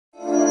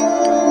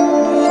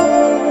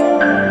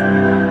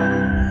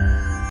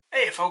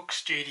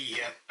folks, JD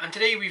here, and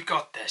today we've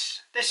got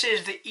this. This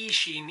is the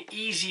Eachine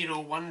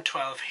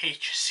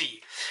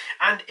E012HC,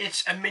 and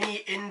it's a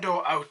mini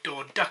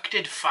indoor-outdoor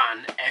ducted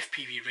fan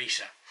FPV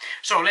racer.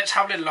 So let's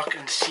have a little look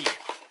and see.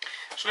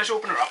 So let's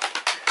open her up.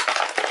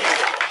 Here we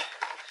go.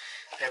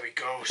 There we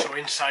go. So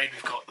inside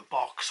we've got the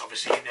box,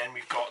 obviously, then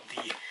we've got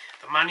the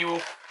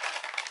manual,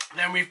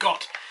 then we've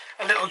got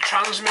a little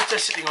transmitter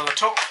sitting on the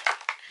top,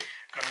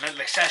 got a little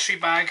accessory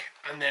bag,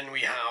 and then we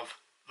have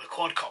the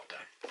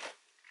quadcopter.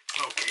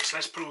 Okay, so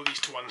let's put all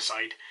these to one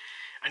side,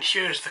 and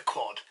here's the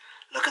quad.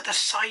 Look at the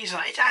size of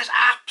that. It is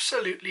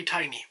absolutely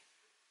tiny.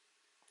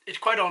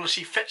 It quite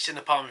honestly fits in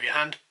the palm of your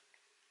hand.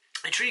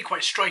 It's really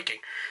quite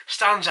striking,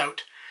 stands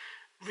out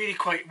really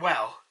quite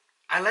well.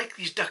 I like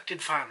these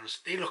ducted fans,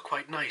 they look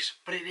quite nice,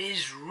 but it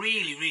is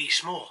really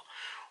small.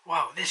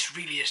 Wow, this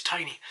really is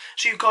tiny.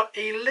 So you've got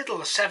a little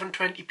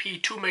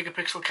 720p 2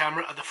 megapixel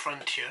camera at the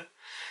front here.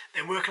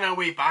 Then working our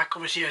way back,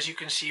 obviously as you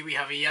can see we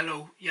have a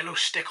yellow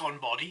stick-on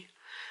body.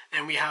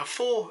 Then we have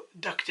four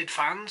ducted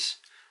fans,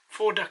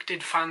 four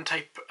ducted fan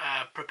type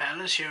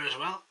propellers here as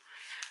well.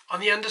 On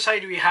the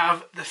underside we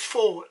have the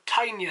four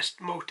tiniest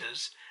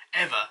motors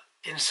ever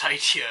inside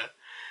here,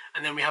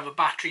 and then we have a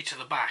battery to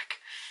the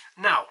back.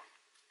 Now,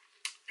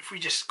 if we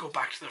just go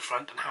back to the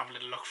front and have a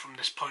little look from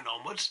this point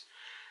onwards,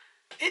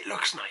 it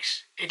looks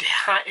nice. It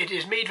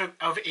is made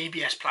of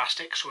ABS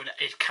plastic, so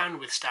it can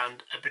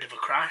withstand a bit of a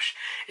crash.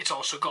 It's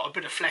also got a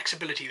bit of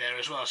flexibility there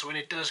as well, so when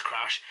it does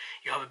crash,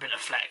 you have a bit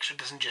of flex, so it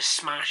doesn't just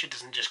smash, it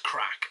doesn't just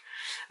crack.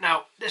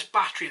 Now, this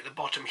battery at the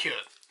bottom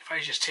here, if I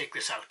just take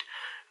this out,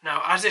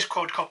 now as this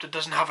quadcopter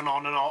doesn't have an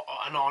on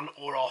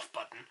or off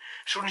button,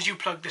 as soon as you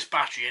plug this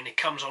battery in, it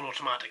comes on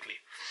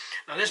automatically.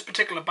 Now this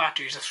particular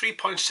battery is a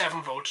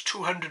 3.7 volts,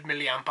 200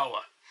 milliamp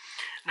hour.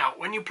 Now,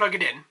 when you plug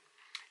it in,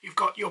 you've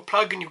got your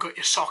plug and you've got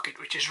your socket,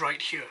 which is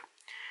right here.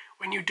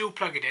 When you do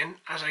plug it in,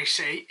 as I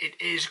say, it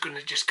is going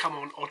to just come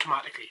on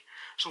automatically.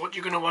 So what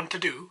you're going to want to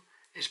do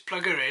is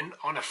plug her in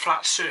on a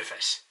flat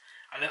surface,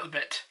 a little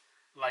bit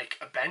like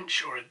a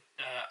bench or a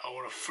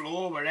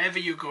floor, wherever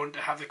you're going to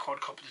have the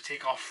quadcopter to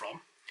take off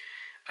from,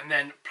 and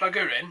then plug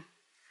her in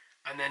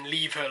and then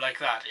leave her like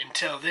that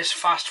until this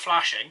fast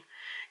flashing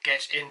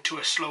gets into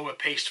a slower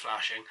paced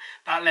flashing.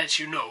 That lets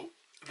you know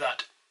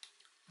that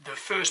the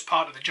first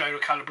part of the gyro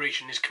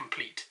calibration is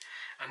complete,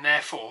 and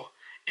therefore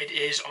it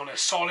is on a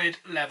solid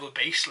level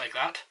base like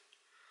that,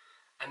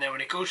 and then when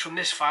it goes from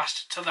this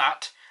fast to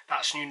that,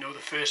 that's when you know the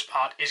first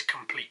part is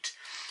complete.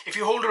 If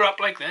you hold her up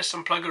like this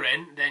and plug her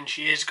in, then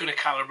she is going to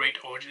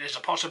calibrate, or there's a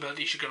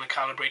possibility she's going to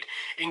calibrate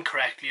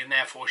incorrectly, and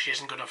therefore she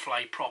isn't going to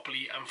fly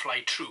properly and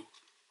fly true.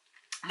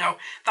 Now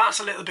that's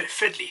a little bit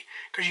fiddly,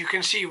 because you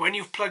can see when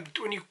you've got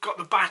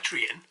the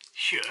battery in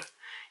here,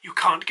 you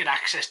can't get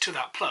access to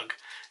that plug.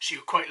 So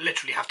you quite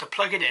literally have to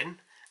plug it in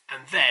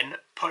and then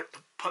put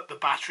the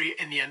battery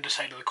in the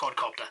underside of the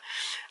quadcopter.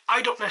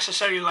 I don't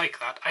necessarily like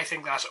that. I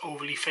think that's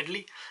overly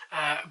fiddly,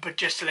 but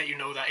just to let you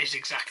know, that is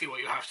exactly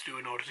what you have to do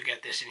in order to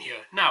get this in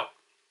here. Now,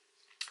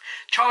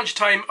 charge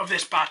time of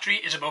this battery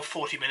is about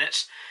 40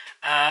 minutes.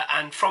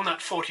 And from that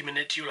 40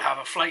 minutes you'll have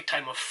a flight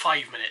time of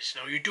 5 minutes.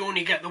 Now you do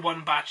only get the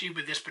one battery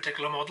with this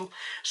particular model,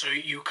 so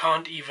you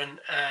can't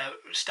even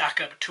stack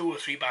up 2 or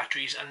 3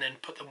 batteries and then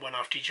put them one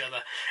after each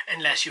other,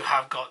 unless you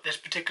have got this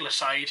particular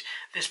side,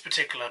 this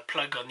particular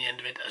plug on the end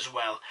of it as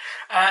well.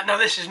 Now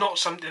this is not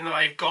something that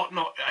I've got.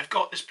 I've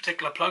got this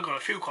particular plug on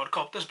a few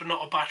quadcopters, but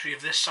not a battery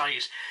of this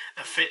size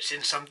that fits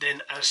in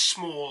something as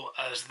small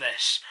as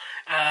this.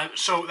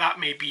 So that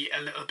may be a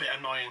little bit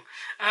annoying.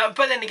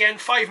 But then again,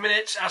 5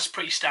 minutes, that's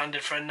pretty standard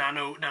for a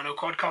nano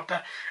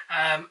quadcopter,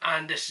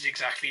 and this is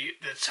exactly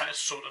the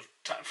sort of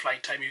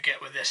flight time you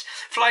get with this.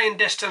 Flying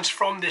distance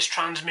from this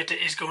transmitter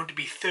is going to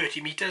be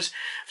 30 meters,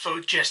 so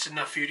just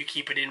enough for you to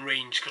keep it in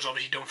range, because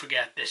obviously don't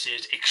forget this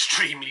is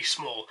extremely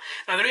small.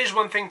 Now there is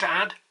one thing to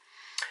add.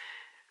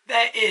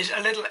 There is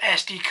a little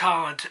SD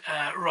card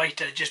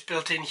writer just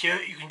built in here.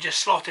 You can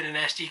just slot in an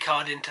SD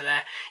card into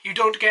there. You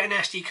don't get an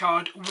SD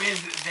card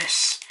with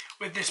this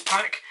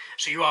pack,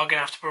 so you are going to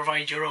have to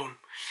provide your own.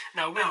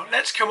 Now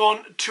let's come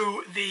on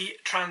to the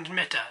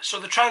transmitter. So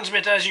the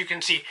transmitter, as you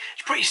can see,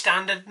 it's pretty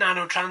standard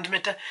nano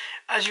transmitter.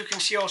 As you can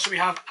see also we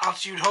have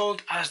altitude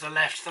hold, as the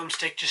left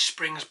thumbstick just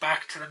springs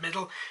back to the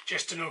middle,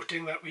 just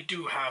denoting that we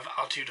do have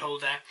altitude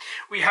hold there.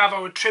 We have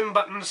our trim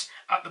buttons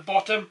at the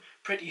bottom,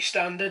 pretty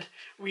standard.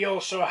 We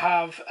also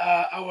have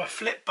our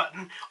flip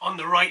button on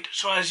the right,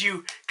 so as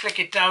you click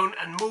it down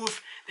and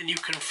move, then you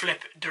can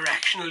flip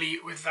directionally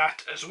with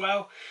that as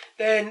well.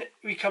 Then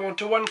we come on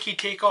to 1 key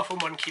takeoff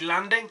and 1 key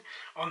landing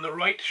on the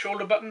right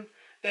shoulder button.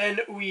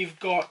 Then we've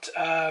got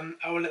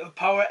our little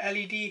power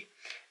LED.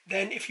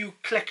 Then if you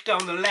click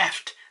down the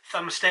left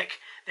thumbstick,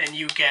 then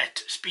you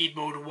get speed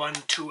mode 1,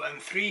 2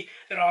 and 3.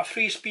 There are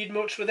 3 speed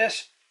modes for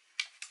this.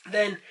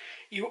 Then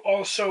you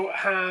also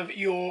have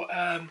your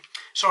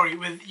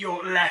with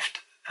your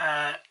left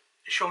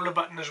shoulder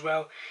button as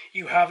well.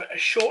 You have a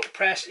short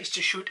press is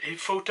to shoot a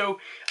photo,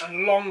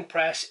 and long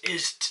press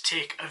is to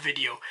take a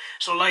video.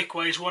 So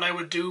likewise, what I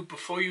would do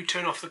before you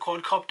turn off the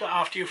quadcopter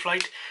after your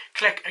flight,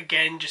 click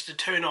again just to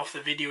turn off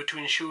the video to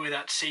ensure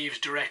that saves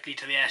directly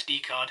to the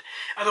SD card.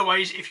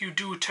 Otherwise, if you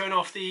do turn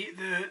off the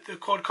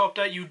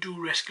quadcopter, you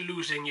do risk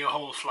losing your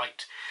whole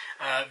flight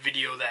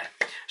video there.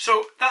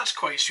 So that's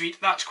quite sweet,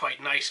 that's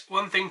quite nice.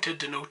 One thing to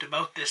denote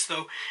about this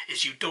though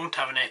is you don't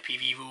have an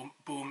FPV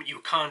boom. You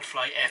can't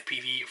fly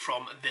FPV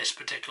from this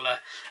particular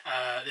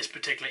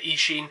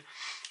Eachine.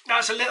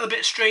 That's a little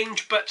bit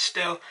strange, but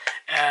still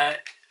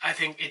I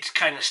think it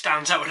kind of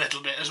stands out a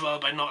little bit as well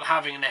by not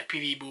having an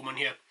FPV boom on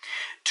here.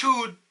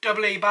 2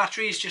 AA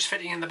batteries just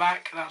fitting in the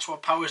back, that's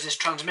what powers this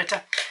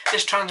transmitter.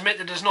 This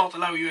transmitter does not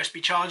allow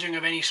USB charging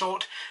of any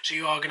sort, so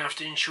you are going to have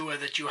to ensure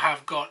that you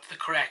have got the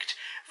correct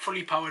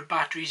fully powered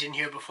batteries in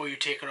here before you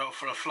take her out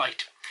for a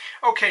flight.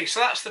 Okay, so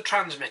that's the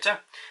transmitter.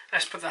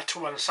 Let's put that to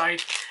one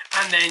side.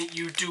 And then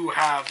you do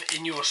have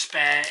in your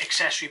spare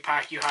accessory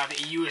pack, you have a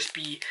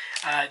USB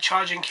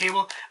charging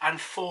cable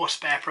and 4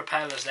 spare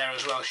propellers there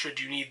as well,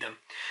 should you need them.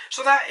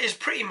 So that is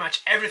pretty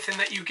much everything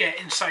that you get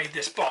inside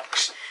this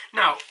box.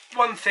 Now,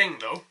 one thing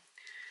though,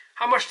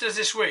 how much does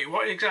this weigh?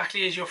 What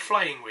exactly is your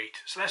flying weight?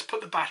 So let's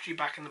put the battery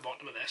back in the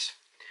bottom of this.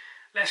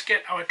 Let's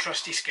get our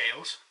trusty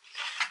scales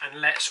and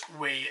let's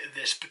weigh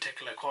this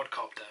particular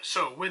quadcopter.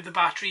 So with the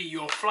battery,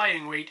 your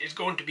flying weight is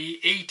going to be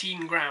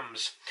 18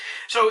 grams.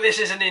 So this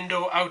is an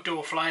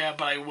indoor-outdoor flyer,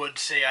 but I would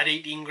say at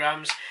 18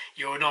 grams,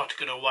 you're not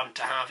going to want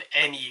to have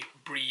any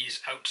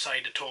breeze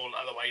outside at all,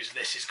 otherwise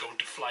this is going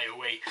to fly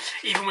away.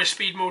 Even with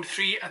speed mode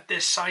 3 at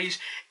this size,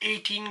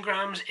 18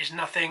 grams is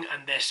nothing,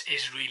 and this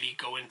is really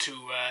going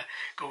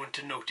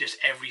to notice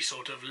every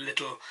sort of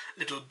little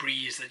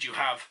breeze that you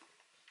have.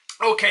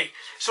 Okay,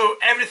 so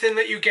everything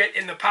that you get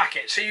in the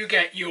packet. So you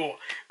get your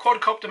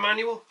quadcopter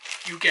manual,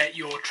 you get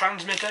your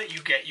transmitter,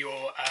 you get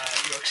your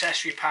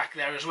accessory pack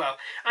there as well.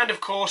 And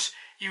of course,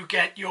 you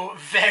get your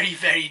very,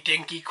 very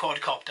dinky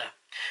quadcopter.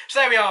 So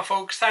there we are,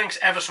 folks. Thanks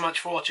ever so much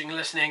for watching and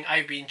listening.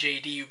 I've been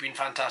JD, you've been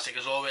fantastic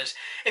as always.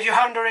 If you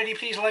haven't already,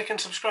 please like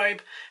and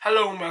subscribe.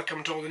 Hello and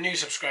welcome to all the new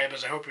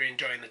subscribers. I hope you're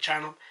enjoying the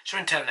channel. So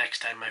until next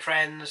time, my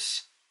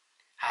friends,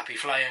 happy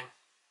flying.